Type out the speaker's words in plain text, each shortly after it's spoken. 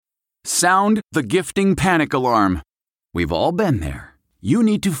Sound the gifting panic alarm. We've all been there. You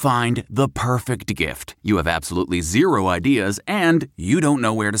need to find the perfect gift. You have absolutely zero ideas and you don't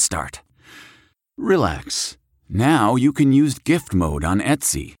know where to start. Relax. Now you can use gift mode on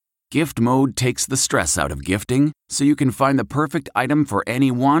Etsy. Gift mode takes the stress out of gifting so you can find the perfect item for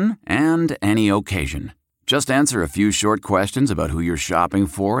anyone and any occasion. Just answer a few short questions about who you're shopping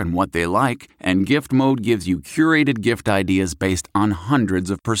for and what they like, and gift mode gives you curated gift ideas based on hundreds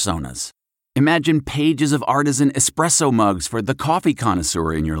of personas. Imagine pages of artisan espresso mugs for the coffee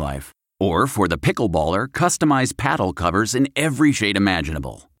connoisseur in your life. Or for the pickleballer, customized paddle covers in every shade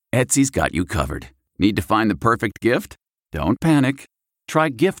imaginable. Etsy's got you covered. Need to find the perfect gift? Don't panic. Try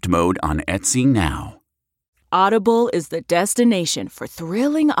gift mode on Etsy now. Audible is the destination for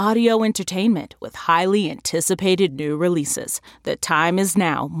thrilling audio entertainment with highly anticipated new releases. The time is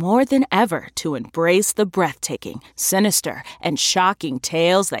now more than ever to embrace the breathtaking, sinister, and shocking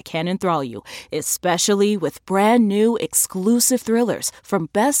tales that can enthrall you, especially with brand new exclusive thrillers from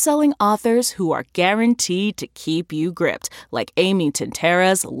best-selling authors who are guaranteed to keep you gripped, like Amy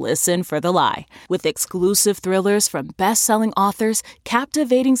Tintera's Listen for the Lie. With exclusive thrillers from best-selling authors,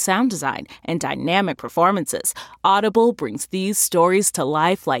 captivating sound design, and dynamic performances, Audible brings these stories to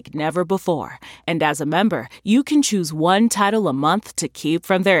life like never before. And as a member, you can choose one title a month to keep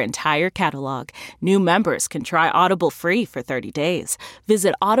from their entire catalog. New members can try Audible free for 30 days.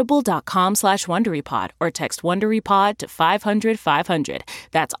 Visit audible.com/WonderyPod or text WonderyPod to 500-500.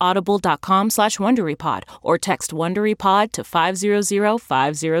 That's audible.com/WonderyPod or text WonderyPod to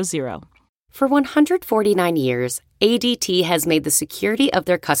 500-500. For 149 years, ADT has made the security of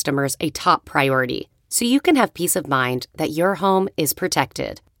their customers a top priority, so you can have peace of mind that your home is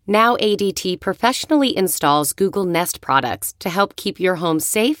protected. Now ADT professionally installs Google Nest products to help keep your home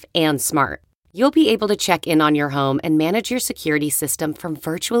safe and smart. You'll be able to check in on your home and manage your security system from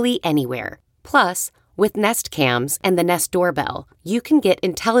virtually anywhere. Plus, with Nest Cams and the Nest Doorbell, you can get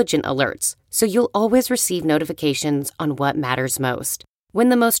intelligent alerts, so you'll always receive notifications on what matters most. When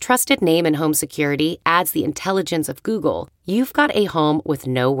the most trusted name in home security adds the intelligence of Google, you've got a home with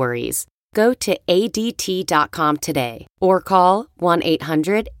no worries. Go to ADT.com today or call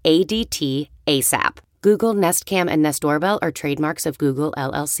 1-800-ADT-ASAP. Google Nest Cam and Nest Doorbell are trademarks of Google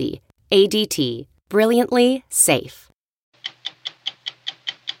LLC. ADT. Brilliantly safe.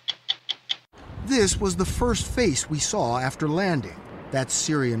 This was the first face we saw after landing. That's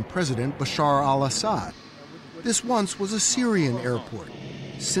Syrian President Bashar al-Assad. This once was a Syrian airport.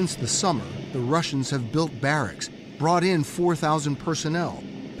 Since the summer, the Russians have built barracks, brought in 4,000 personnel,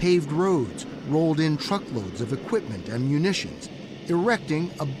 paved roads, rolled in truckloads of equipment and munitions,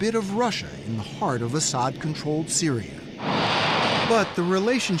 erecting a bit of Russia in the heart of Assad-controlled Syria. But the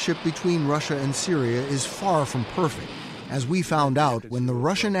relationship between Russia and Syria is far from perfect, as we found out when the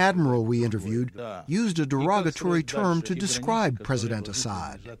Russian admiral we interviewed used a derogatory term to describe President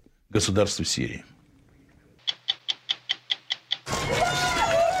Assad. Государство Сирии.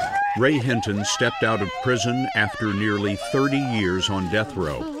 Ray Hinton stepped out of prison after nearly 30 years on death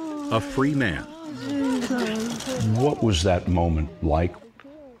row, a free man. What was that moment like?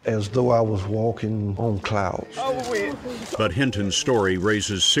 As though I was walking on clouds. But Hinton's story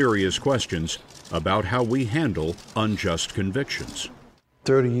raises serious questions about how we handle unjust convictions.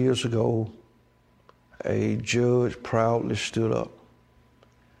 30 years ago, a judge proudly stood up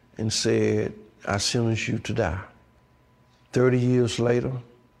and said, "I sentence you to die." 30 years later,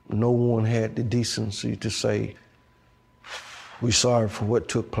 no one had the decency to say, "We're sorry for what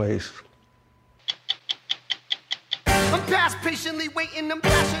took place." I'm past patiently waiting, I'm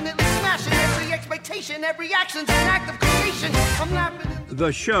passionately smashing every expectation, every action's an act of creation. I'm laughing.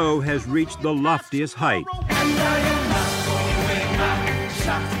 The show has reached the loftiest height.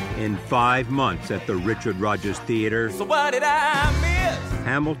 In 5 months at the Richard Rodgers Theater, So what did I miss?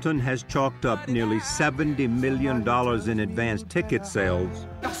 Hamilton has chalked up nearly $70 million in advance ticket sales.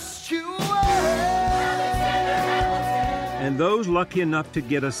 And those lucky enough to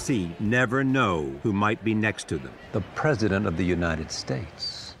get a seat never know who might be next to them. The President of the United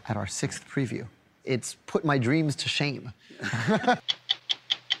States. At our 6th preview. It's put my dreams to shame.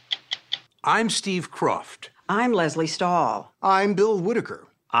 I'm Steve Kroft. I'm Leslie Stahl. I'm Bill Whitaker.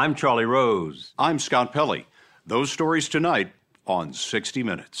 I'm Charlie Rose. I'm Scott Pelley. Those stories tonight on 60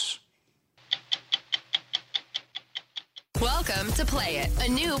 Minutes. Welcome to Play It,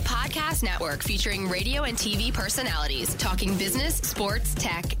 a new podcast network featuring radio and TV personalities talking business, sports,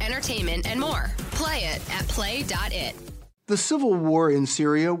 tech, entertainment, and more. Play it at play.it. The civil war in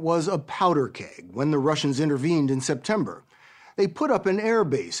Syria was a powder keg when the Russians intervened in September. They put up an air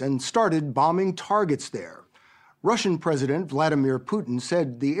base and started bombing targets there. Russian President Vladimir Putin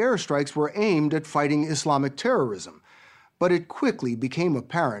said the airstrikes were aimed at fighting Islamic terrorism, but it quickly became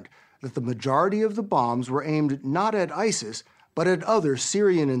apparent that the majority of the bombs were aimed not at ISIS, but at other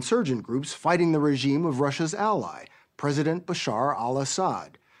Syrian insurgent groups fighting the regime of Russia's ally, President Bashar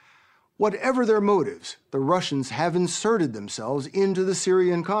al-Assad. Whatever their motives, the Russians have inserted themselves into the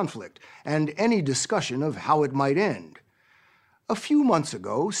Syrian conflict and any discussion of how it might end. A few months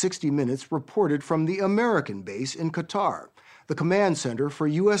ago, 60 Minutes reported from the American base in Qatar, the command center for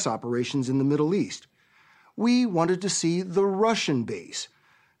U.S. operations in the Middle East. We wanted to see the Russian base,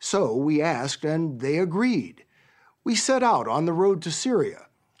 so we asked and they agreed. We set out on the road to Syria,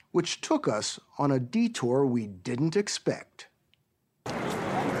 which took us on a detour we didn't expect.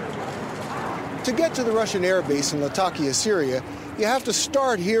 To get to the Russian air base in Latakia, Syria, you have to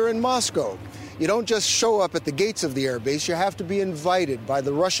start here in Moscow. You don't just show up at the gates of the air base, you have to be invited by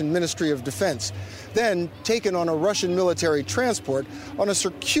the Russian Ministry of Defense, then taken on a Russian military transport on a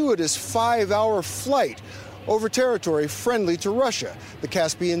circuitous 5-hour flight over territory friendly to Russia, the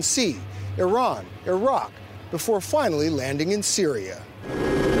Caspian Sea, Iran, Iraq, before finally landing in Syria.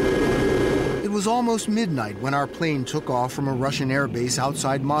 It was almost midnight when our plane took off from a Russian air base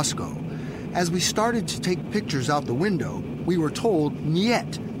outside Moscow. As we started to take pictures out the window, we were told,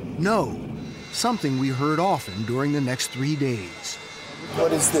 "Niet," no, something we heard often during the next 3 days.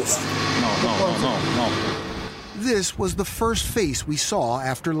 What is this? No. This was the first face we saw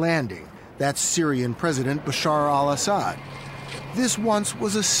after landing. That's Syrian President Bashar al-Assad. This once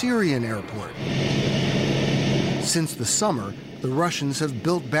was a Syrian airport. Since the summer, the Russians have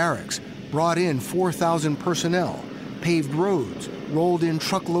built barracks, brought in 4,000 personnel, paved roads, rolled in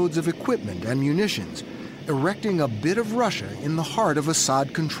truckloads of equipment and munitions, erecting a bit of Russia in the heart of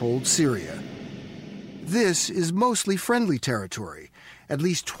Assad-controlled Syria. This is mostly friendly territory, at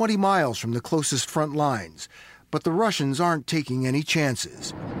least 20 miles from the closest front lines, but the Russians aren't taking any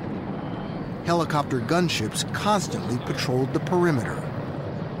chances. Helicopter gunships constantly patrolled the perimeter.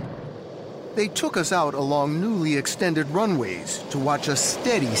 They took us out along newly extended runways to watch a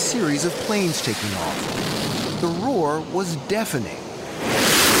steady series of planes taking off. The roar was deafening.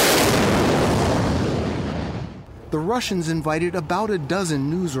 The Russians invited about a dozen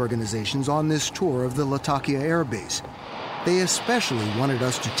news organizations on this tour of the Latakia Air Base. They especially wanted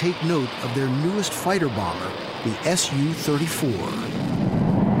us to take note of their newest fighter bomber, the Su-34.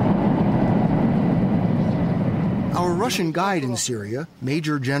 Our Russian guide in Syria,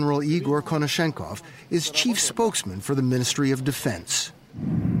 Major General Igor Konashenkov, is chief spokesman for the Ministry of Defense.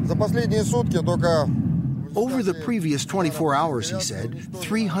 Over the previous 24 hours, he said,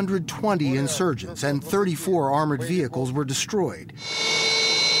 320 insurgents and 34 armored vehicles were destroyed.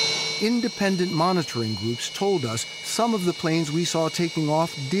 Independent monitoring groups told us some of the planes we saw taking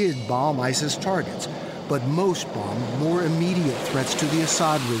off did bomb ISIS targets, but most bombed more immediate threats to the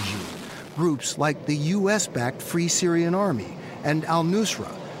Assad regime. Groups like the U.S.-backed Free Syrian Army and al-Nusra,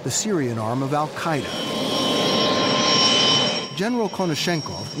 the Syrian arm of al-Qaeda. General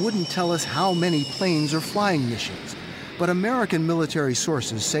Konashenkov wouldn't tell us how many planes are flying missions, but American military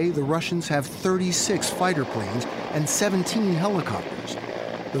sources say the Russians have 36 fighter planes and 17 helicopters.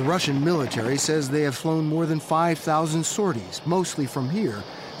 The Russian military says they have flown more than 5,000 sorties, mostly from here,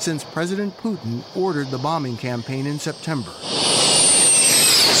 since President Putin ordered the bombing campaign in September.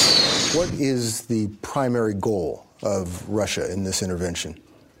 What is the primary goal of Russia in this intervention?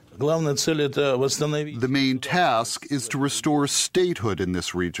 The main task is to restore statehood in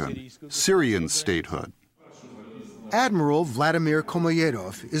this region, Syrian statehood. Admiral Vladimir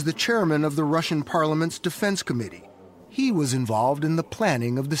Komoyedov is the chairman of the Russian Parliament's Defense Committee. He was involved in the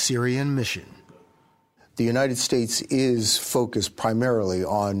planning of the Syrian mission. The United States is focused primarily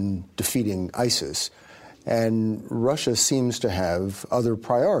on defeating ISIS, and Russia seems to have other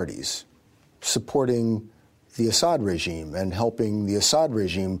priorities, supporting the Assad regime and helping the Assad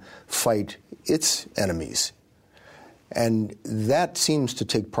regime fight its enemies. And that seems to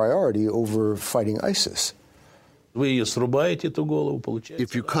take priority over fighting ISIS. If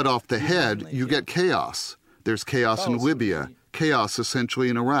you cut off the head, you get chaos. There's chaos in Libya, chaos essentially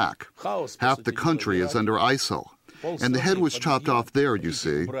in Iraq. Half the country is under ISIL. And the head was chopped off there, you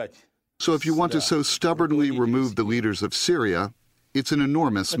see. So if you want to so stubbornly remove the leaders of Syria, it's an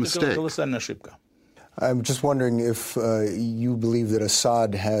enormous mistake. I'm just wondering if you believe that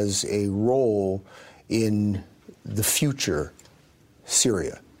Assad has a role in the future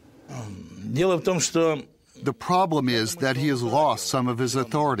Syria. The problem is that he has lost some of his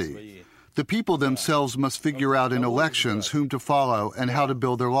authority. The people themselves must figure out in elections whom to follow and how to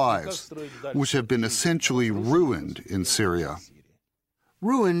build their lives, which have been essentially ruined in Syria.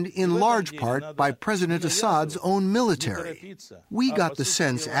 ruined in large part by President Assad's own military. We got the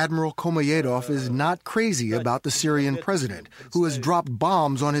sense Admiral Komoyedov is not crazy about the Syrian president, who has dropped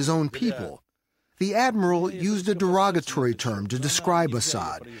bombs on his own people. The admiral used a derogatory term to describe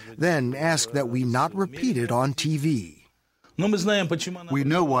Assad, then asked that we not repeat it on TV. We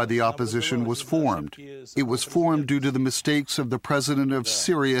know why the opposition was formed. It was formed due to the mistakes of the president of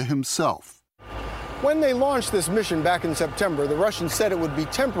Syria himself. When they launched this mission back in September, the Russians said it would be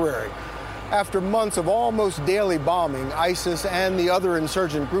temporary. After months of almost daily bombing, ISIS and the other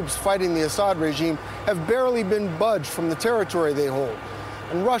insurgent groups fighting the Assad regime have barely been budged from the territory they hold.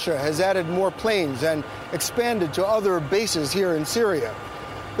 And Russia has added more planes and expanded to other bases here in Syria.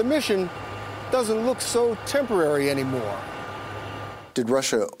 The mission doesn't look so temporary anymore. Did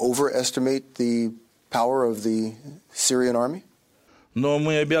Russia overestimate the power of the Syrian army?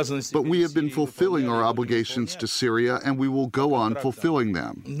 But we have been fulfilling our obligations to Syria, and we will go on fulfilling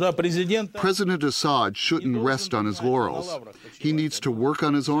them. President Assad shouldn't rest on his laurels. He needs to work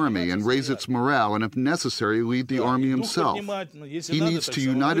on his army and raise its morale, and if necessary, lead the army himself. He needs to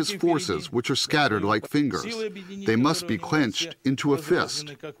unite his forces, which are scattered like fingers. They must be clenched into a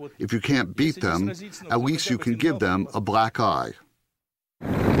fist. If you can't beat them, at least you can give them a black eye.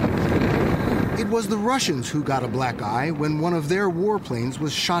 It was the Russians who got a black eye when one of their warplanes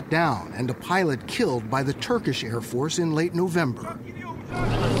was shot down and a pilot killed by the Turkish Air Force in late November.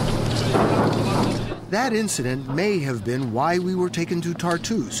 That incident may have been why we were taken to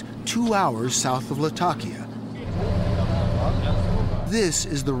Tartus, 2 hours south of Latakia. This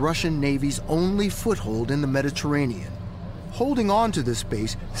is the Russian Navy's only foothold in the Mediterranean. Holding on to this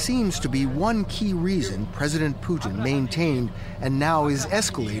base seems to be one key reason President Putin maintained and now is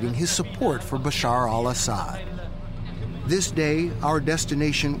escalating his support for Bashar al-Assad. This day, our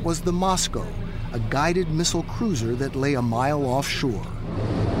destination was the Moscow, a guided missile cruiser that lay a mile offshore.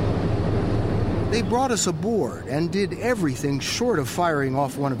 They brought us aboard and did everything short of firing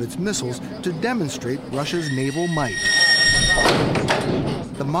off one of its missiles to demonstrate Russia's naval might.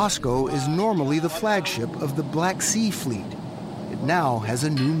 The Moscow is normally the flagship of the Black Sea Fleet. It now has a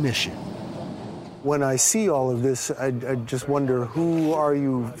new mission. When I see all of this, I just wonder, who are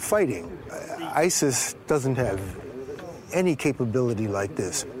you fighting? ISIS doesn't have any capability like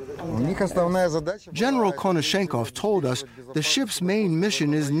this. General Konashenkov told us the ship's main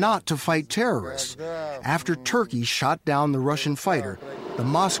mission is not to fight terrorists. After Turkey shot down the Russian fighter, the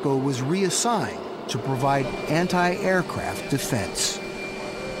Moscow was reassigned to provide anti-aircraft defense.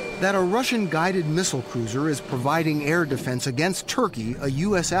 That a Russian guided missile cruiser is providing air defense against Turkey, a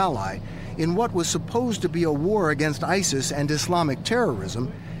U.S. ally, in what was supposed to be a war against ISIS and Islamic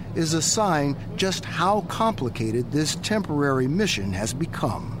terrorism, is a sign just how complicated this temporary mission has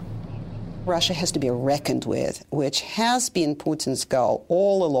become. Russia has to be reckoned with, which has been Putin's goal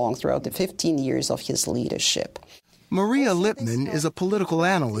all along throughout the 15 years of his leadership. Maria Lipman is a political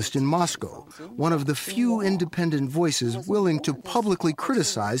analyst in Moscow, one of the few independent voices willing to publicly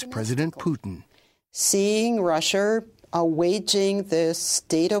criticize President Putin. Seeing Russia waging the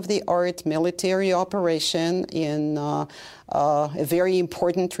state-of-the-art military operation in a very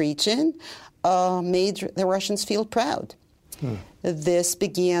important region made the Russians feel proud. This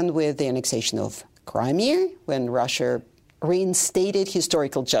began with the annexation of Crimea, when Russia reinstated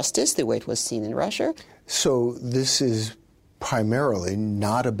historical justice the way it was seen in Russia. So this is primarily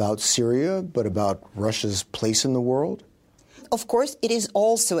not about Syria, but about Russia's place in the world? Of course, it is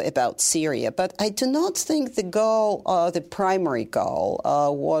also about Syria, but I do not think the goal, the primary goal,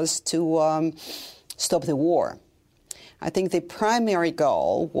 was to stop the war. I think the primary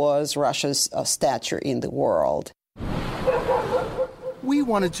goal was Russia's stature in the world. We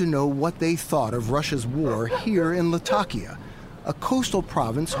wanted to know what they thought of Russia's war here in Latakia, a coastal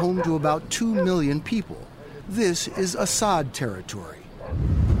province home to about 2 million people. This is Assad territory.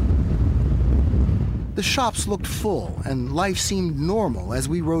 The shops looked full and life seemed normal as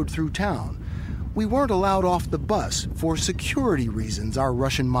we rode through town. We weren't allowed off the bus for security reasons, our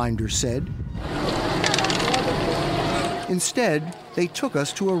Russian minder said. Instead, they took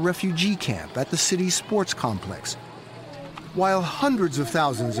us to a refugee camp at the city's sports complex. While hundreds of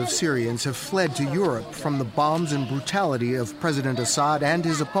thousands of Syrians have fled to Europe from the bombs and brutality of President Assad and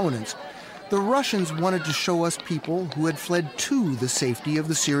his opponents, the Russians wanted to show us people who had fled to the safety of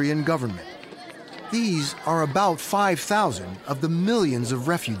the Syrian government. These are about 5,000 of the millions of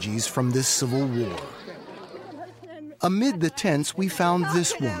refugees from this civil war. Amid the tents, we found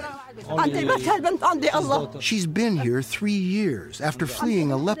this woman. She's been here 3 years after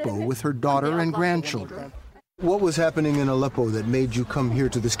fleeing Aleppo with her daughter and grandchildren. What was happening in Aleppo that made you come here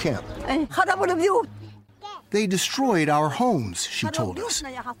to this camp? They destroyed our homes, she told us.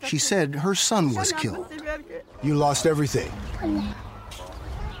 She said her son was killed. You lost everything.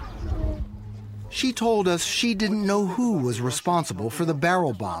 She told us she didn't know who was responsible for the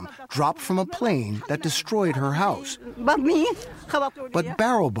barrel bomb dropped from a plane that destroyed her house. But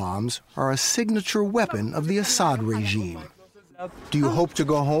barrel bombs are a signature weapon of the Assad regime. Do you hope to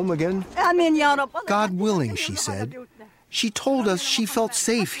go home again? God willing, she said. She told us she felt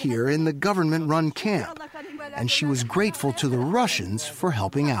safe here in the government-run camp, and she was grateful to the Russians for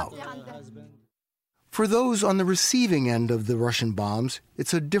helping out. For those on the receiving end of the Russian bombs,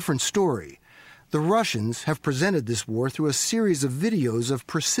 it's a different story. The Russians have presented this war through a series of videos of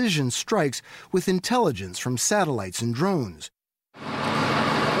precision strikes with intelligence from satellites and drones.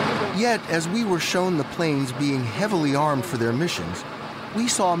 Yet, as we were shown the planes being heavily armed for their missions, we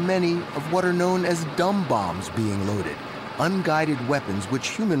saw many of what are known as dumb bombs being loaded, unguided weapons which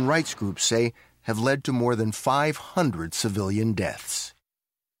human rights groups say have led to more than 500 civilian deaths.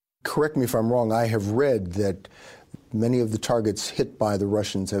 Correct me if I'm wrong, I have read that many of the targets hit by the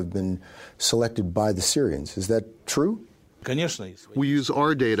Russians have been selected by the Syrians. Is that true? We use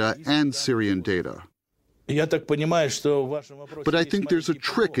our data and Syrian data. But I think there's a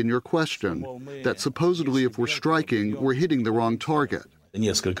trick in your question, that supposedly if we're striking, we're hitting the wrong target.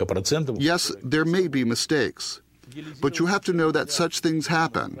 Yes, there may be mistakes, but you have to know that such things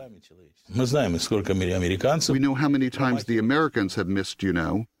happen. We know how many times the Americans have missed, you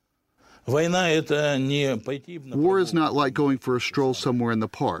know. War is not like going for a stroll somewhere in the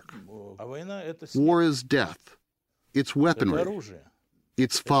park. War is death. It's weaponry.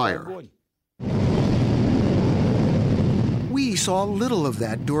 It's fire. We saw little of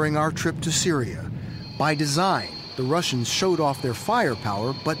that during our trip to Syria. By design, the Russians showed off their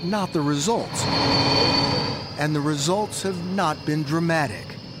firepower, but not the results. And the results have not been dramatic.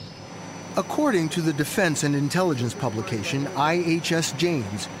 According to the defense and intelligence publication IHS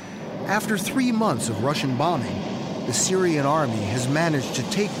Janes, after 3 months of Russian bombing, the Syrian army has managed to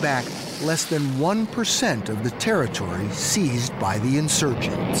take back less than 1% of the territory seized by the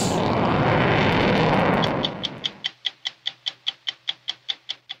insurgents.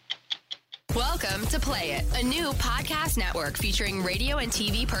 Welcome to Play It, a new podcast network featuring radio and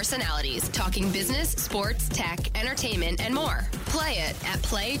TV personalities talking business, sports, tech, entertainment, and more. Play it at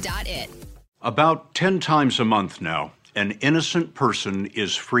play.it. About 10 times a month now, an innocent person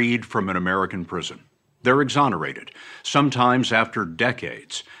is freed from an American prison. They're exonerated, sometimes after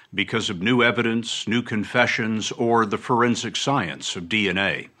decades, because of new evidence, new confessions, or the forensic science of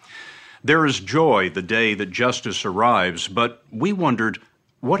DNA. There is joy the day that justice arrives, but we wondered,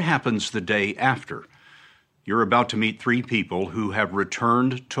 what happens the day after? You're about to meet 3 people who have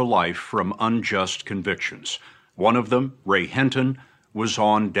returned to life from unjust convictions. One of them, Ray Hinton, was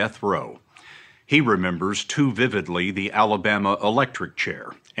on death row. He remembers too vividly the Alabama electric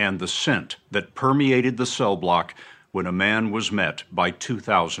chair and the scent that permeated the cell block when a man was met by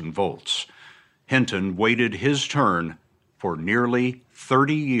 2,000 volts. Hinton waited his turn for nearly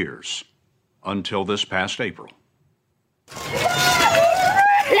 30 years until this past April.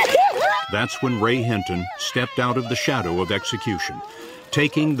 That's when Ray Hinton stepped out of the shadow of execution,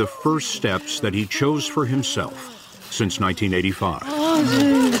 taking the first steps that he chose for himself since 1985.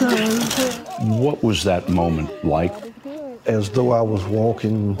 What was that moment like? As though I was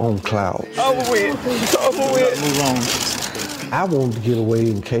walking on clouds. Over with. Move on. I wanted to get away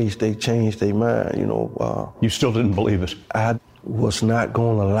in case they changed their mind, you know. You still didn't believe it? I was not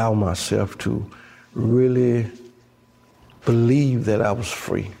going to allow myself to really believe that I was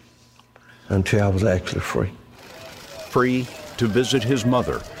free until I was actually free. Free to visit his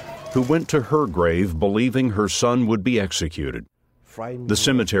mother, who went to her grave believing her son would be executed. The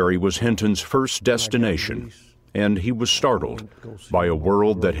cemetery was Hinton's first destination, and he was startled by a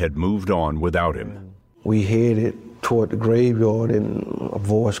world that had moved on without him. We headed toward the graveyard, and a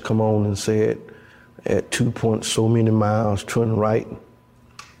voice come on and said, at 2 point so many miles, turn right.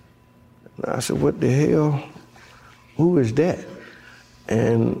 And I said, what the hell? Who is that?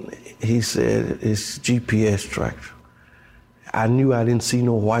 And he said, it's GPS tracker. I knew I didn't see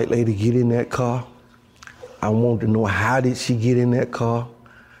no white lady get in that car. I wanted to know, how did she get in that car?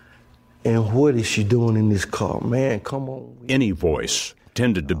 And what is she doing in this car? Man, come on. Any voice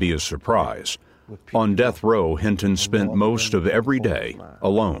tended to be a surprise. On death row, Hinton spent most of every day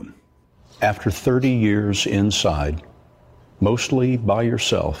alone. After 30 years inside, mostly by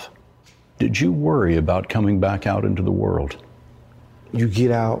yourself, did you worry about coming back out into the world? You get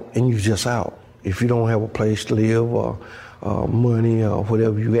out and you're just out. If you don't have a place to live or money or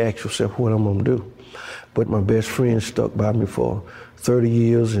whatever, you ask yourself what I'm going to do. But my best friend stuck by me for 30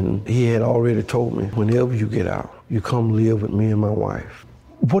 years, and he had already told me, whenever you get out, you come live with me and my wife.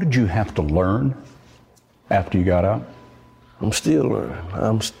 What did you have to learn after you got out? I'm still learning.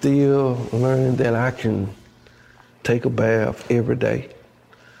 I'm still learning that I can take a bath every day.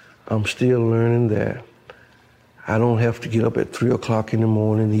 I'm still learning that I don't have to get up at 3 o'clock in the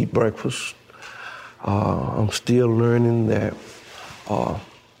morning and eat breakfast. I'm still learning that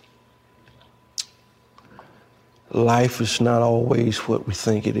life is not always what we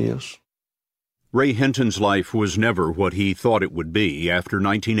think it is. Ray Hinton's life was never what he thought it would be after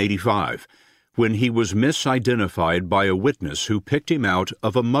 1985, when he was misidentified by a witness who picked him out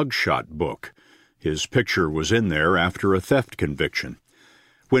of a mugshot book. His picture was in there after a theft conviction.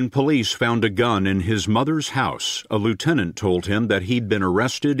 When police found a gun in his mother's house, a lieutenant told him that he'd been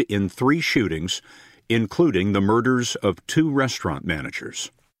arrested in 3 shootings, including the murders of 2 restaurant managers.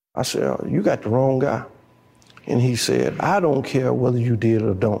 I said, you got the wrong guy. And he said, I don't care whether you did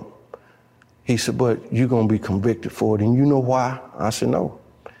or don't. He said, but you're going to be convicted for it. And you know why? I said, no.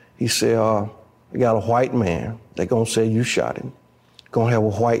 He said, we got a white man. They're going to say you shot him. Going to have a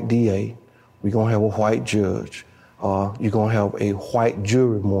white DA. We're going to have a white judge. You're going to have a white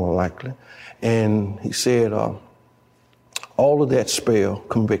jury, more likely. And he said, all of that spell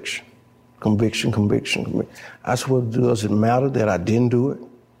conviction. Conviction, conviction, conviction. I said, well, does it matter that I didn't do it?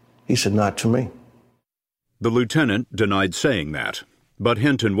 He said, not to me. The lieutenant denied saying that, but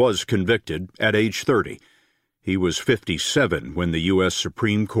Hinton was convicted at age 30. He was 57 when the U.S.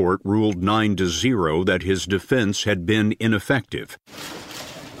 Supreme Court ruled 9-0 that his defense had been ineffective.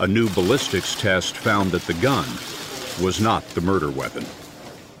 A new ballistics test found that the gun was not the murder weapon.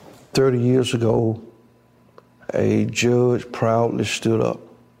 30 years ago, a judge proudly stood up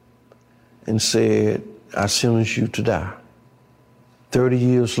and said, I sentence you to die. 30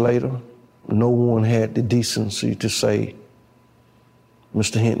 years later, no one had the decency to say,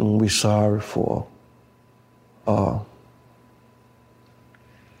 Mr. Hinton, we're sorry for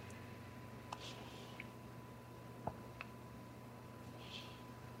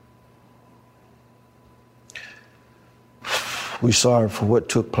we're sorry for what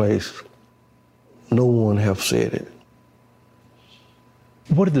took place. No one have said it.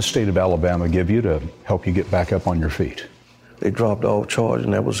 What did the state of Alabama give you to help you get back up on your feet? They dropped all charges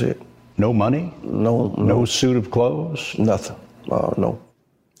and that was it. No money? No suit of clothes? Nothing. No.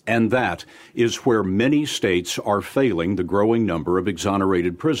 And that is where many states are failing the growing number of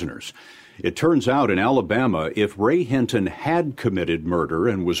exonerated prisoners. It turns out in Alabama, if Ray Hinton had committed murder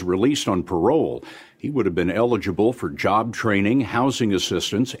and was released on parole, he would have been eligible for job training, housing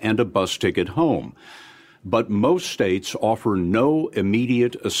assistance, and a bus ticket home. But most states offer no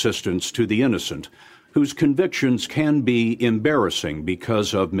immediate assistance to the innocent, whose convictions can be embarrassing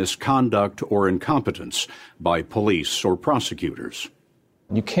because of misconduct or incompetence by police or prosecutors.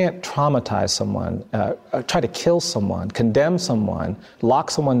 You can't traumatize someone, try to kill someone, condemn someone, lock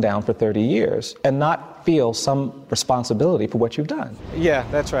someone down for 30 years, and not feel some responsibility for what you've done. Yeah,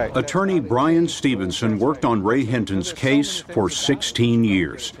 that's right. Attorney Brian Stevenson worked on Ray Hinton's case for 16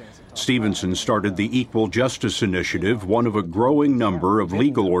 years. Stevenson started the Equal Justice Initiative, one of a growing number of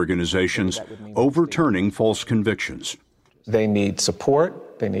legal organizations overturning false convictions. They need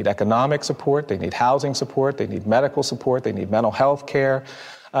support, they need economic support, they need housing support, they need medical support, they need mental health care.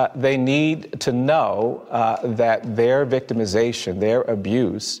 They need to know that their victimization, their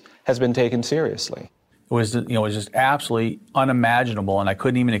abuse, has been taken seriously. It was just absolutely unimaginable, and I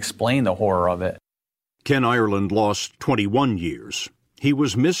couldn't even explain the horror of it. Ken Ireland lost 21 years. He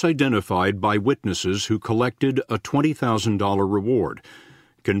was misidentified by witnesses who collected a $20,000 reward.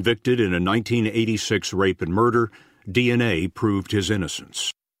 Convicted in a 1986 rape and murder, DNA proved his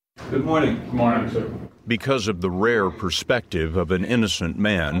innocence. Good morning. Good morning, sir. Because of the rare perspective of an innocent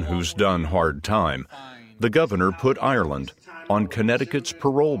man who's done hard time, the governor put Ireland on Connecticut's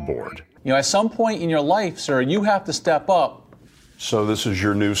parole board. At some point in your life, sir, you have to step up. So this is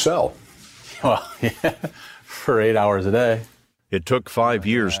your new cell? Well, yeah, for 8 hours a day. It took 5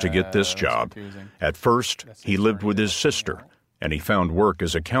 years to get this job. At first, he lived with his sister, and he found work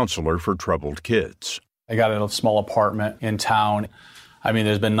as a counselor for troubled kids. I got a small apartment in town. I mean,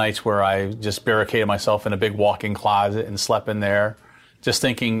 there's been nights where I just barricaded myself in a big walk-in closet and slept in there, just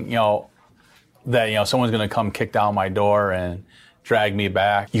thinking, that, someone's going to come kick down my door and drag me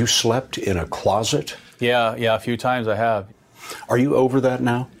back. You slept in a closet? Yeah, a few times I have. Are you over that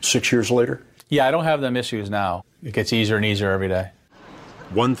now, 6 years later? Yeah, I don't have them issues now. It gets easier and easier every day.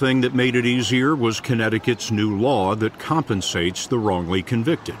 One thing that made it easier was Connecticut's new law that compensates the wrongly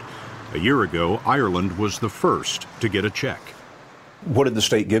convicted. A year ago, Ireland was the first to get a check. What did the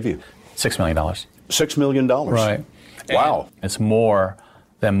state give you? $6 million. $6 million. Right. Wow. And it's more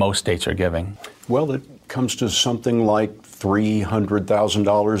than most states are giving. Well, it comes to something like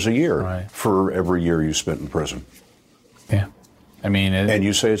 $300,000 a year for every year you spent in prison. Yeah. I mean, and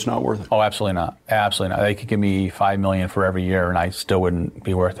you say it's not worth it? Oh, absolutely not. Absolutely not. They could give me $5 million for every year, and I still wouldn't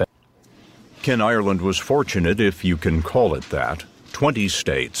be worth it. Ken Ireland was fortunate, if you can call it that. 20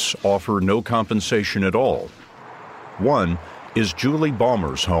 states offer no compensation at all. One is Julie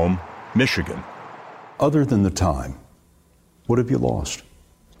Balmer's home, Michigan. Other than the time, what have you lost?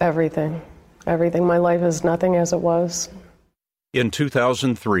 Everything. Everything. My life is nothing as it was. In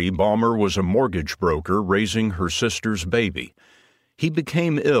 2003, Balmer was a mortgage broker raising her sister's baby. He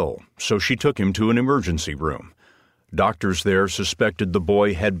became ill, so she took him to an emergency room. Doctors there suspected the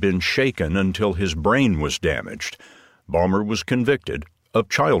boy had been shaken until his brain was damaged. Balmer was convicted of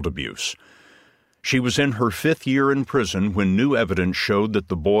child abuse. She was in her 5th year in prison when new evidence showed that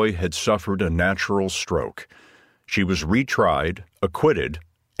the boy had suffered a natural stroke. She was retried, acquitted,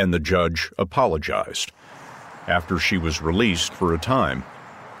 and the judge apologized. After she was released for a time,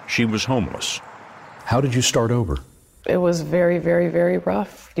 she was homeless. How did you start over? It was very, very, very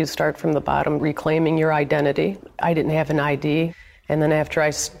rough. You start from the bottom, reclaiming your identity. I didn't have an ID. And then after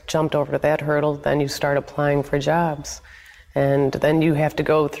I jumped over that hurdle, then you start applying for jobs. And then you have to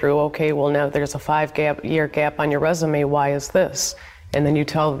go through, okay, well, now there's a 5-year gap on your resume. Why is this? And then you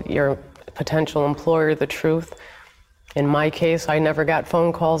tell your potential employer the truth. In my case, I never got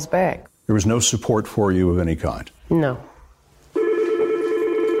phone calls back. There was no support for you of any kind? No.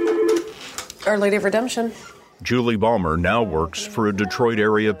 Our Lady of Redemption. Julie Balmer now works for a Detroit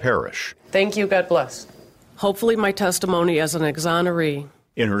area parish. Thank you, God bless. Hopefully my testimony as an exoneree.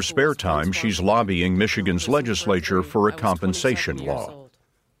 In her spare time, she's lobbying Michigan's legislature for a compensation law.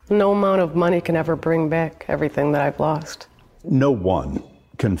 No amount of money can ever bring back everything that I've lost. No one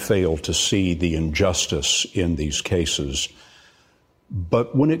can fail to see the injustice in these cases.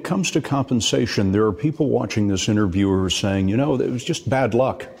 But when it comes to compensation, there are people watching this interview who are saying, you know, it was just bad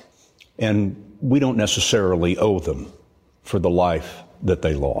luck. And we don't necessarily owe them for the life that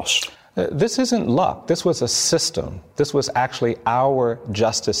they lost. This isn't luck. This was a system. This was actually our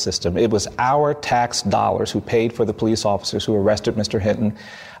justice system. It was our tax dollars who paid for the police officers who arrested Mr. Hinton,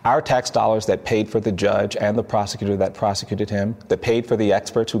 our tax dollars that paid for the judge and the prosecutor that prosecuted him, that paid for the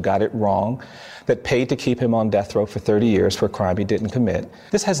experts who got it wrong, that paid to keep him on death row for 30 years for a crime he didn't commit.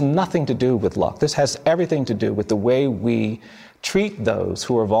 This has nothing to do with luck. This has everything to do with the way we treat those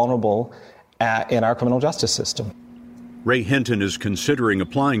who are vulnerable in our criminal justice system. Ray Hinton is considering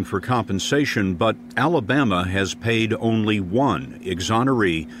applying for compensation, but Alabama has paid only one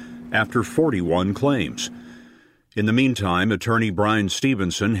exoneree after 41 claims. In the meantime, attorney Brian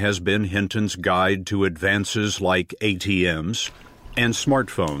Stevenson has been Hinton's guide to advances like ATMs and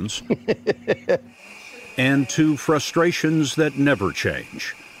smartphones, and to frustrations that never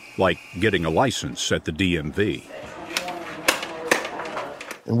change, like getting a license at the DMV.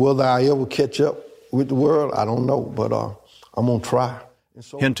 And whether I ever catch up with the world, I don't know, but I'm going to try.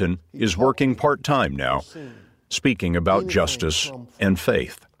 Hinton is working part-time now, speaking about justice and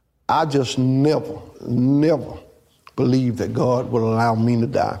faith. I just never believed that God would allow me to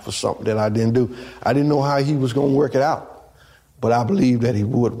die for something that I didn't do. I didn't know how he was going to work it out, but I believed that he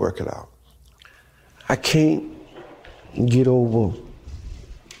would work it out. I can't get over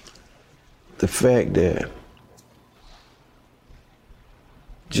the fact that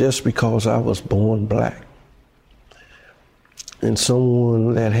just because I was born black and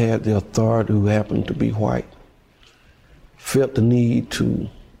someone that had the authority who happened to be white felt the need to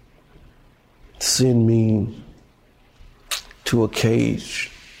send me to a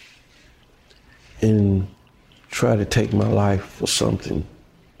cage and try to take my life for something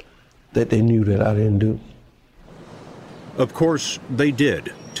that they knew that I didn't do. Of course, they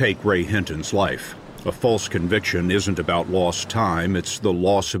did take Ray Hinton's life. A false conviction isn't about lost time, it's the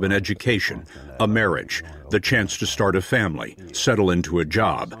loss of an education, a marriage, the chance to start a family, settle into a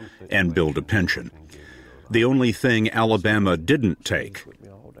job, and build a pension. The only thing Alabama didn't take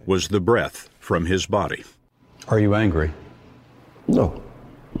was the breath from his body. Are you angry? No.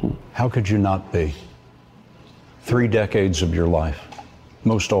 How could you not be? 3 decades of your life,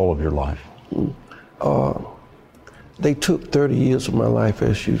 most all of your life. They took 30 years of my life,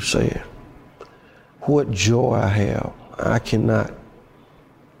 as you said. What joy I have, I cannot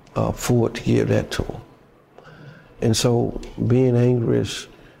afford to give that to them. And so being angry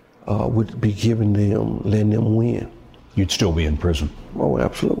would be giving them, letting them win. You'd still be in prison? Oh,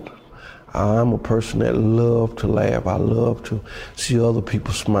 absolutely. I'm a person that love to laugh. I love to see other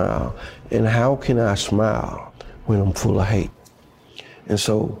people smile. And how can I smile when I'm full of hate? And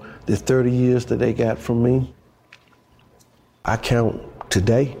so the 30 years that they got from me, I count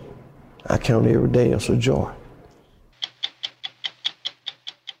today. I count every day as a joy.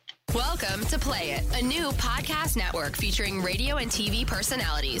 Welcome to Play It, a new podcast network featuring radio and TV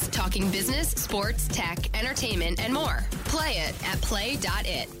personalities talking business, sports, tech, entertainment, and more. Play it at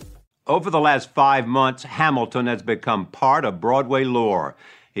play.it. Over the last 5 months, Hamilton has become part of Broadway lore.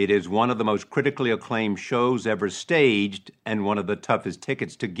 It is one of the most critically acclaimed shows ever staged and one of the toughest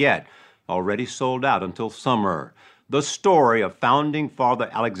tickets to get, already sold out until summer. The story of founding father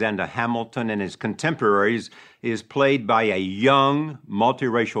Alexander Hamilton and his contemporaries is played by a young,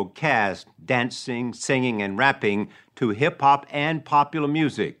 multiracial cast, dancing, singing, and rapping to hip-hop and popular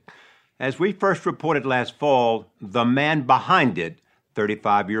music. As we first reported last fall, the man behind it,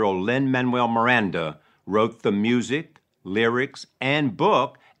 35-year-old Lin-Manuel Miranda, wrote the music, lyrics, and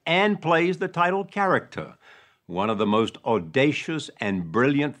book, and plays the title character, one of the most audacious and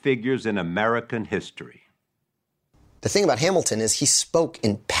brilliant figures in American history. The thing about Hamilton is he spoke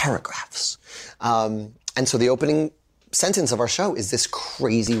in paragraphs. And so the opening sentence of our show is this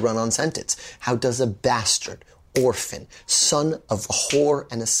crazy run-on sentence. How does a bastard, orphan, son of a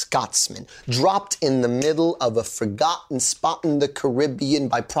whore and a Scotsman, dropped in the middle of a forgotten spot in the Caribbean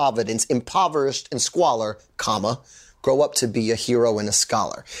by Providence, impoverished and squalor, comma, grow up to be a hero and a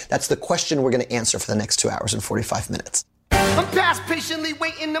scholar? That's the question we're going to answer for the next 2 hours and 45 minutes. I'm past patiently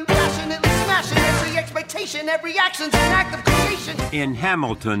waiting, I'm passionately smashing every expectation, every action's an act of creation. In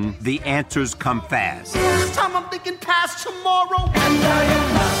Hamilton, the answers come fast. This time I'm thinking past tomorrow. And I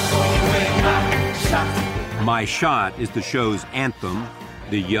am not throwing away my shot. My Shot is the show's anthem.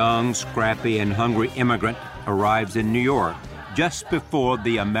 The young, scrappy, and hungry immigrant arrives in New York just before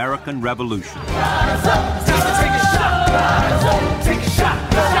the American Revolution. Rise up, take a shot. Rise up, take a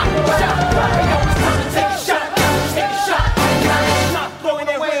shot. Take a shot.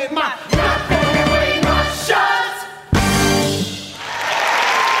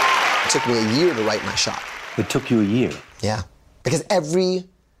 It took me a year to write My Shot. It took you a year? Yeah. Because every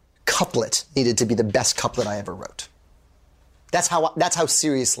couplet needed to be the best couplet I ever wrote. That's how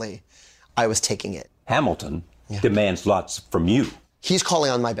seriously I was taking it. Hamilton demands lots from you. He's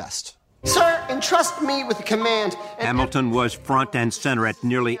calling on my best. Sir, entrust me with a command. Hamilton was front and center at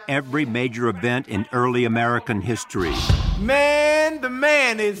nearly every major event in early American history. Man, the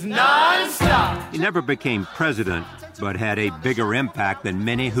man is non-stop. He never became president, but had a bigger impact than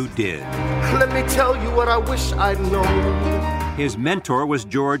many who did. Let me tell you what I wish I'd known. His mentor was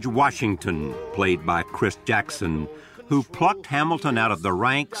George Washington, played by Chris Jackson, who plucked Hamilton out of the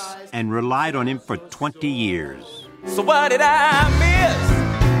ranks and relied on him for 20 years. So what did I miss?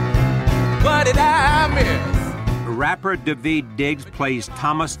 What did I miss? Rapper Daveed Diggs plays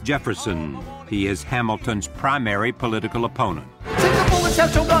Thomas Jefferson. He is Hamilton's primary political opponent. Take the bullets,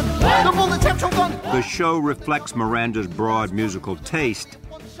 have your gun. The bullets, have your gun. The show reflects Miranda's broad musical taste,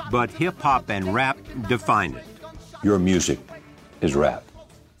 but hip-hop and rap define it. Your music is rap.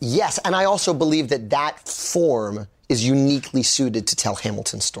 Yes, and I also believe that form is uniquely suited to tell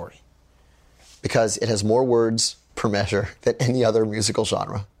Hamilton's story because it has more words per measure than any other musical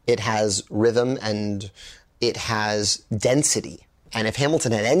genre. It has rhythm and it has density. And if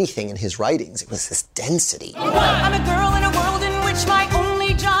Hamilton had anything in his writings, it was this density. I'm a girl in a world in which my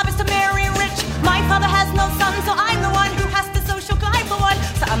only job is to marry rich. My father has no son, so I'm the one who has to social climb for one.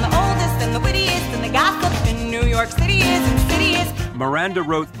 So I'm the oldest and the wittiest and the gossip in New York City is insidious. Miranda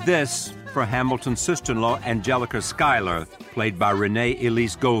wrote this for Hamilton's sister-in-law, Angelica Schuyler, played by Renee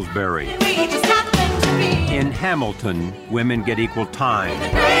Elise Goldsberry. We just happen to be in Hamilton, women get equal time. the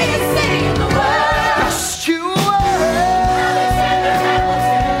greatest city in the world.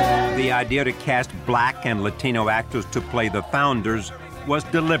 The idea to cast black and Latino actors to play the founders was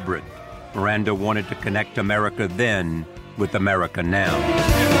deliberate. Miranda wanted to connect America then with America now.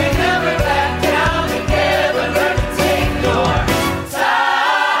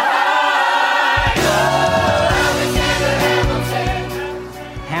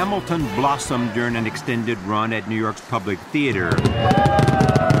 Hamilton blossomed during an extended run at New York's Public Theater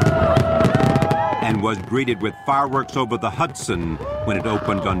and was greeted with fireworks over the Hudson when it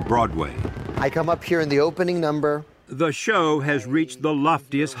opened on Broadway. I come up here in the opening number. The show has reached the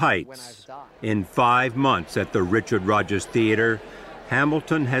loftiest heights. In 5 months at the Richard Rodgers Theater,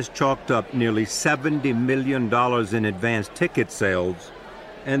 Hamilton has chalked up nearly $70 million in advance ticket sales,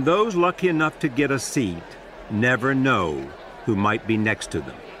 and those lucky enough to get a seat never know who might be next to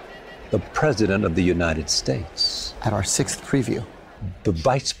them. The President of the United States. At our 6th preview. The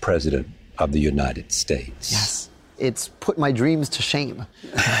Vice President of the United States. Yes. It's put my dreams to shame.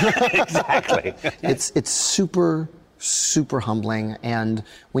 Exactly. It's super super humbling. And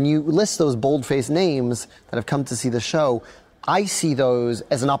when you list those bold-faced names that have come to see the show, I see those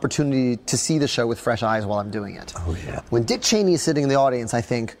as an opportunity to see the show with fresh eyes while I'm doing it. Oh, yeah. When Dick Cheney is sitting in the audience, I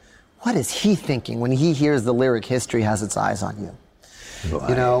think, what is he thinking when he hears the lyric, "History has its eyes on you"? Right.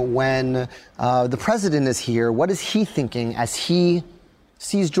 You know, when the president is here, what is he thinking as he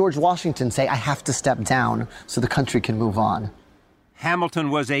sees George Washington say, "I have to step down so the country can move on"?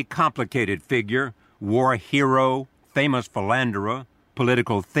 Hamilton was a complicated figure, war hero, famous philanderer,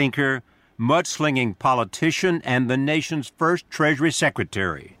 political thinker, mudslinging politician, and the nation's first Treasury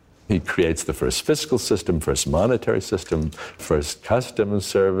Secretary. He creates the first fiscal system, first monetary system, first customs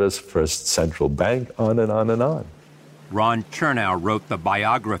service, first central bank, on and on and on. Ron Chernow wrote the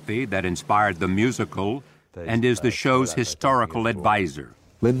biography that inspired the musical and is the show's historical advisor.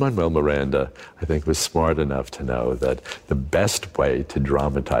 Lin-Manuel Miranda, I think, was smart enough to know that the best way to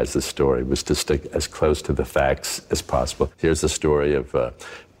dramatize the story was to stick as close to the facts as possible. Here's the story of a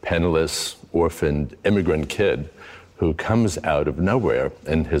penniless, orphaned immigrant kid who comes out of nowhere,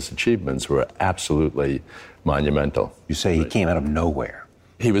 and his achievements were absolutely monumental. You say he came out of nowhere?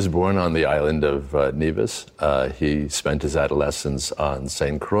 He was born on the island of Nevis. He spent his adolescence on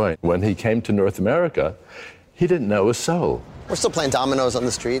St. Croix. When he came to North America, he didn't know a soul. We're still playing dominoes on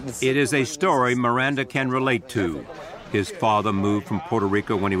the street. It is a story Miranda can relate to. His father moved from Puerto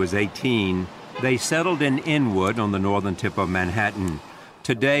Rico when he was 18. They settled in Inwood on the northern tip of Manhattan.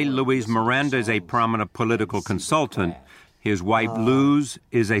 Today, Luis Miranda is a prominent political consultant. His wife, Luz,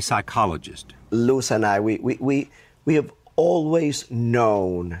 is a psychologist. Luz and I, we have always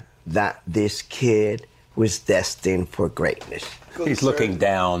known that this kid was destined for greatness. He's looking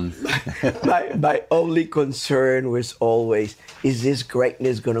down. My only concern was always, is this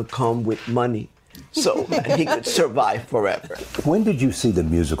greatness going to come with money so that he could survive forever? When did you see the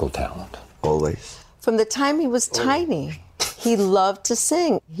musical talent? Always. From the time he was tiny, he loved to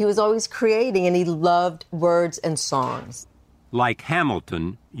sing. He was always creating, and he loved words and songs. Like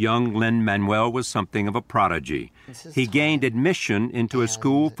Hamilton, young Lin-Manuel was something of a prodigy. He gained admission into a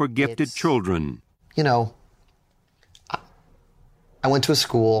school for gifted children. You know, I went to a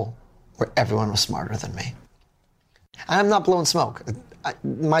school where everyone was smarter than me. And I'm not blowing smoke.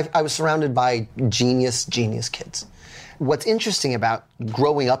 I was surrounded by genius kids. What's interesting about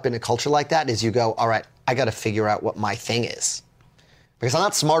growing up in a culture like that is you go, all right, I got to figure out what my thing is. Because I'm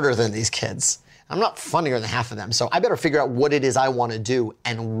not smarter than these kids. I'm not funnier than half of them. So I better figure out what it is I want to do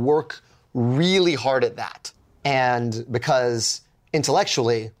and work really hard at that. And because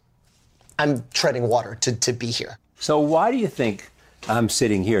intellectually, I'm treading water to be here. So why do you think I'm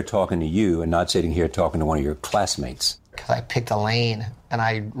sitting here talking to you and not sitting here talking to one of your classmates? Because I picked a lane and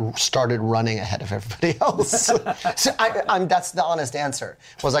I started running ahead of everybody else. So that's the honest answer.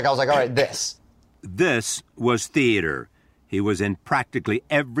 I was like, all right, this. This was theater. He was in practically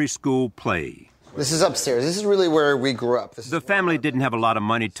every school play. This is upstairs. This is really where we grew up. The family didn't have a lot of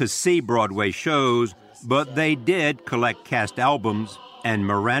money to see Broadway shows, but they did collect cast albums, and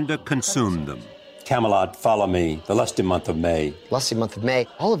Miranda consumed them. Camelot, Follow Me, The Lusty Month of May. Lusty Month of May.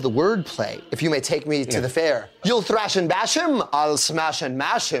 All of the wordplay. If you may take me to the fair. You'll thrash and bash him, I'll smash and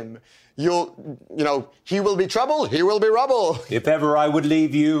mash him. He will be trouble, he will be rubble. If ever I would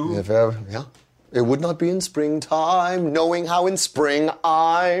leave you. If ever, yeah. It would not be in springtime, knowing how in spring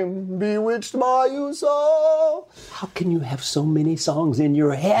I'm bewitched by you so. How can you have so many songs in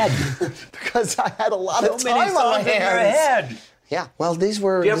your head? Because I had a lot of time on my hands. In your head. Yeah, well, these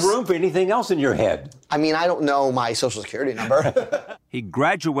were... Do you have room for anything else in your head? I mean, I don't know my social security number. He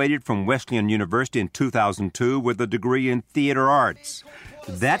graduated from Wesleyan University in 2002 with a degree in theater arts.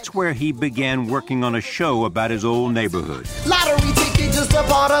 That's where he began working on a show about his old neighborhood. Lottery ticket, just a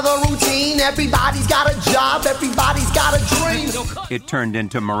part of the routine. Everybody's got a job, everybody's got a dream. It turned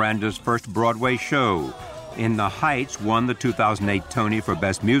into Miranda's first Broadway show. In the Heights won the 2008 Tony for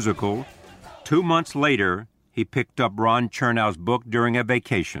Best Musical. 2 months later, he picked up Ron Chernow's book during a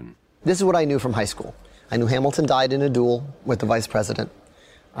vacation. This is what I knew from high school. I knew Hamilton died in a duel with the vice president.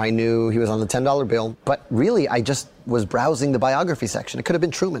 I knew he was on the $10 bill, but really I just was browsing the biography section. It could have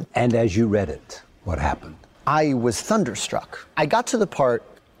been Truman. And as you read it, what happened? I was thunderstruck. I got to the part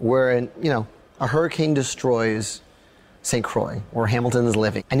where, a hurricane destroys St. Croix, where Hamilton is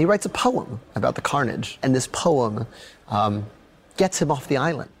living, and he writes a poem about the carnage, and this poem gets him off the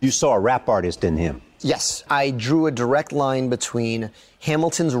island. You saw a rap artist in him. Yes, I drew a direct line between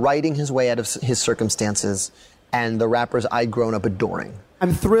Hamilton's writing his way out of his circumstances and the rappers I'd grown up adoring.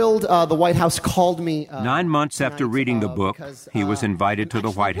 I'm thrilled the White House called me. 9 months after reading the book, he was invited to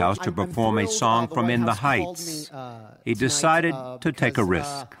the White House to perform a song from In the Heights. He decided to take a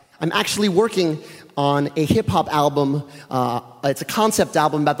risk. I'm actually working on a hip-hop album. It's a concept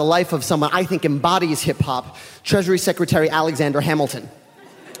album about the life of someone I think embodies hip-hop, Treasury Secretary Alexander Hamilton.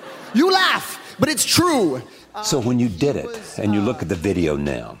 You laugh, but it's true. So when you did it, and you look at the video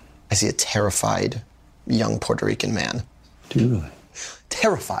now, I see a terrified young Puerto Rican man. Do you really?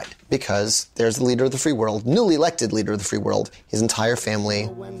 Terrified, because there's the leader of the free world, newly elected leader of the free world, his entire family.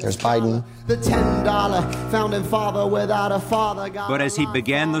 There's Biden. The $10 founding father without a father. But as he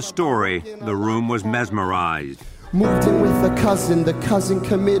began the story, the room was mesmerized. Moved in with a cousin, the cousin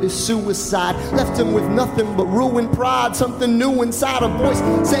committed suicide. Left him with nothing but ruined pride. Something new inside, a voice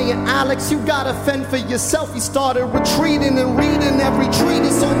saying, Alex, you gotta fend for yourself. He started retreating and reading every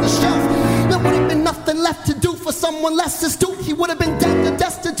treatise on the shelf. There would have been nothing left to do for someone less astute. He would have been dead and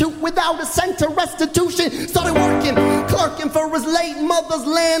destitute without a cent of restitution. Started working, clerking for his late mother's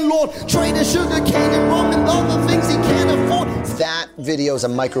landlord, trading sugar cane and rum and other things he can't afford. That video is a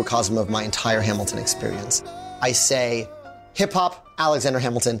microcosm of my entire Hamilton experience. I say, hip-hop, Alexander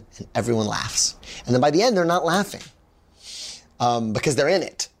Hamilton, and everyone laughs. And then by the end, they're not laughing. Because they're in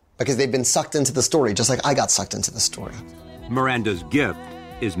it. Because they've been sucked into the story, just like I got sucked into the story. Miranda's gift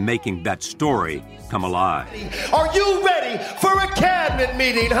is making that story come alive. Are you ready for a cabinet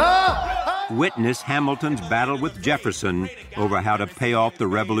meeting, huh? Witness Hamilton's battle with Jefferson over how to pay off the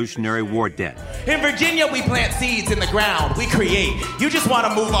Revolutionary War debt. In Virginia, we plant seeds in the ground. We create. You just want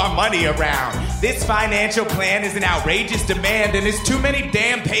to move our money around. This financial plan is an outrageous demand, and it's too many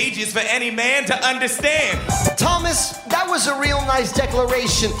damn pages for any man to understand. Thomas, that was a real nice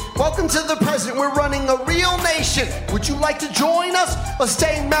declaration. Welcome to the present. We're running a real nation. Would you like to join us or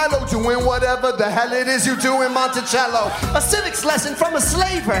stay mellow, doing whatever the hell it is you do in Monticello? A civics lesson from a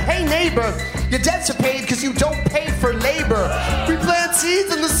slaver. Hey, neighbor, your debts are paid because you don't pay for labor. We plant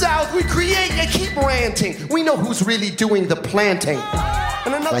seeds in the South. We create. You keep ranting. We know who's really doing the planting.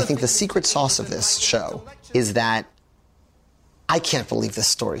 And I think the secret sauce of this show is that I can't believe this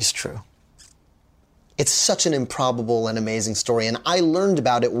story is true. It's such an improbable and amazing story, and I learned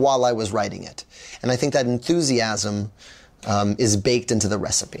about it while I was writing it. And I think that enthusiasm is baked into the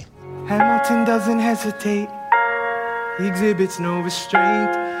recipe. Hamilton doesn't hesitate. He exhibits no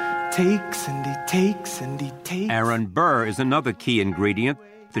restraint. Takes and he takes and he takes. Aaron Burr is another key ingredient,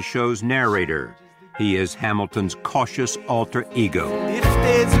 the show's narrator. He is Hamilton's cautious alter ego. If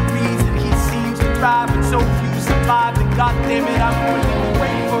there's a reason he seems to thrive and so few survive, then goddammit, I'm willing to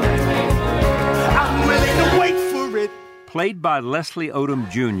wait for it. I'm willing to wait for it. Played by Leslie Odom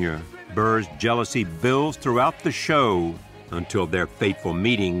Jr., Burr's jealousy builds throughout the show until their fateful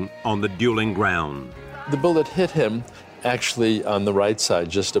meeting on the dueling ground. The bullet hit him actually on the right side,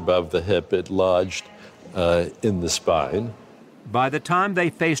 just above the hip. It lodged in the spine. By the time they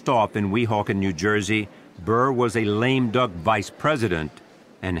faced off in Weehawken, New Jersey, Burr was a lame duck vice president,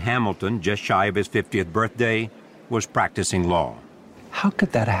 and Hamilton, just shy of his 50th birthday, was practicing law. How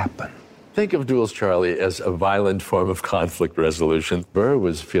could that happen? Think of Duels, Charlie, as a violent form of conflict resolution. Burr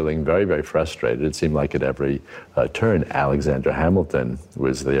was feeling very, very frustrated. It seemed like at every turn, Alexander Hamilton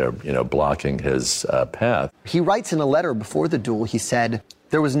was there, blocking his path. He writes in a letter before the duel, he said,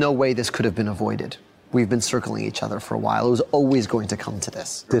 there was no way this could have been avoided. We've been circling each other for a while. It was always going to come to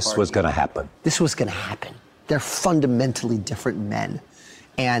this. This was going to happen. This was going to happen. They're fundamentally different men.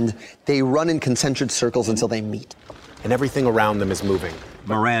 And they run in concentric circles until they meet. And everything around them is moving.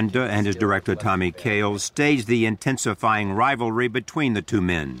 Miranda and his director, Tommy Kail, staged the intensifying rivalry between the two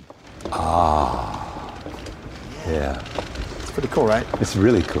men. Yeah. It's pretty cool, right? It's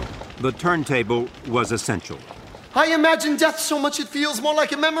really cool. The turntable was essential. I imagine death so much it feels more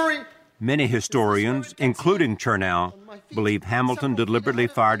like a memory. Many historians, including Chernow, believe Hamilton deliberately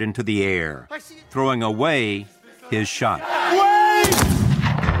fired into the air, throwing away his shot.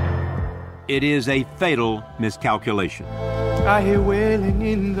 It is a fatal miscalculation. I hear wailing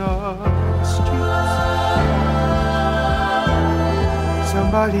in the streets.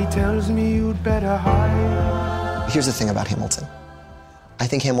 Somebody tells me you'd better hide. Here's the thing about Hamilton. I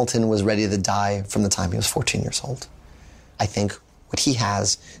think Hamilton was ready to die from the time he was 14 years old. I think what he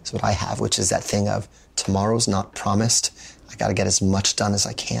has is what I have, which is that thing of tomorrow's not promised. I got to get as much done as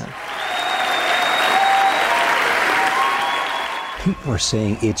I can. People are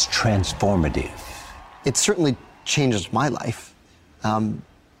saying it's transformative. It certainly changes my life.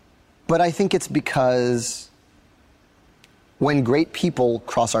 But I think it's because when great people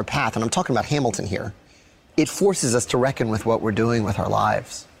cross our path, and I'm talking about Hamilton here, it forces us to reckon with what we're doing with our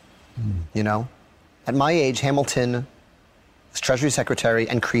lives. You know? At my age, Hamilton was Treasury Secretary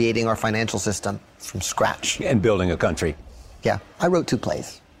and creating our financial system from scratch. And building a country. Yeah, I wrote 2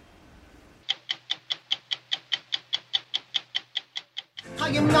 plays.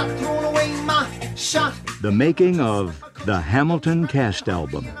 am not throwing away my shot. The making of the Hamilton cast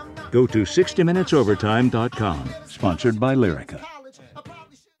album. Go to 60minutesovertime.com. Sponsored by Lyrica.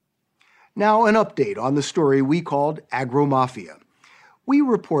 Now an update on the story we called Agromafia. We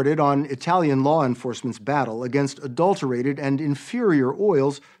reported on Italian law enforcement's battle against adulterated and inferior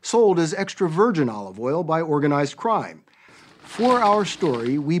oils sold as extra virgin olive oil by organized crime. For our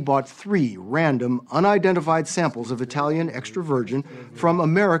story, we bought 3 random, unidentified samples of Italian extra virgin from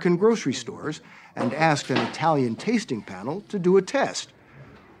American grocery stores and asked an Italian tasting panel to do a test.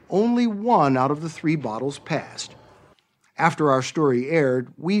 Only 1 out of the 3 bottles passed. After our story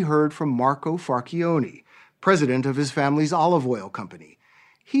aired, we heard from Marco Farchione, president of his family's olive oil company.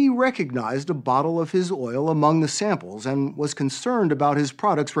 He recognized a bottle of his oil among the samples and was concerned about his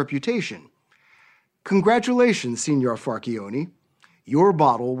product's reputation. Congratulations, Signor Farchione. Your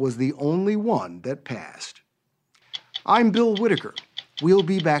bottle was the only one that passed. I'm Bill Whitaker. We'll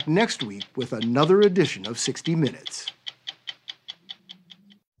be back next week with another edition of 60 Minutes.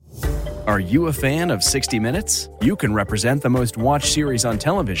 Are you a fan of 60 Minutes? You can represent the most watched series on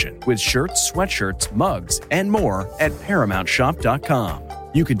television with shirts, sweatshirts, mugs, and more at ParamountShop.com.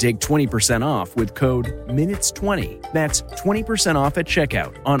 You can take 20% off with code MINUTES20. That's 20% off at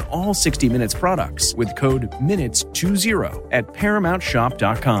checkout on all 60 Minutes products with code MINUTES20 at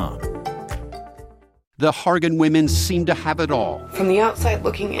ParamountShop.com. The Hargan women seem to have it all. From the outside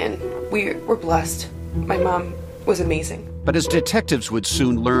looking in, we were blessed. My mom was amazing. But as detectives would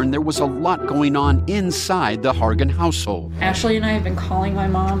soon learn, there was a lot going on inside the Hargan household. Ashley and I have been calling my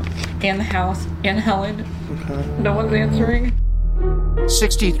mom and the house and Helen. No one's answering.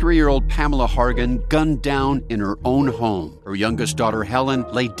 63-year-old Pamela Hargan gunned down in her own home. Her youngest daughter, Helen,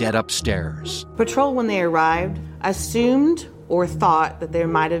 lay dead upstairs. Patrol, when they arrived, assumed or thought that there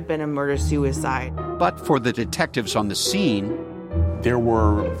might have been a murder-suicide. But for the detectives on the scene, there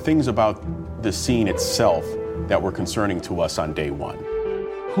were things about the scene itself that were concerning to us on day one.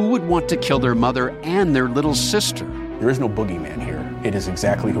 Who would want to kill their mother and their little sister? There is no boogeyman here. It is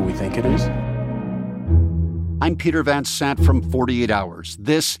exactly who we think it is. I'm Peter Van Sant from 48 Hours.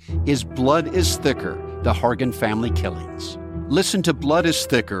 This is Blood is Thicker, the Hargan Family Killings. Listen to Blood is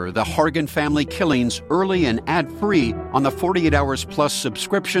Thicker, the Hargan Family Killings early and ad-free on the 48 Hours Plus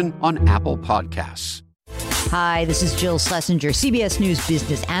subscription on Apple Podcasts. Hi, this is Jill Schlesinger, CBS News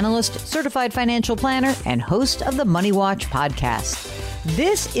business analyst, certified financial planner, and host of the Money Watch podcast.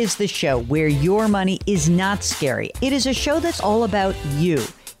 This is the show where your money is not scary. It is a show that's all about you.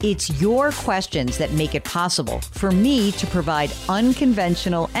 It's your questions that make it possible for me to provide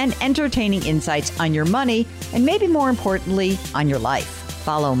unconventional and entertaining insights on your money, and maybe more importantly, on your life.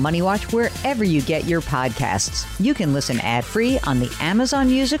 Follow Money Watch wherever you get your podcasts. You can listen ad-free on the Amazon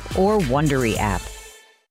Music or Wondery app.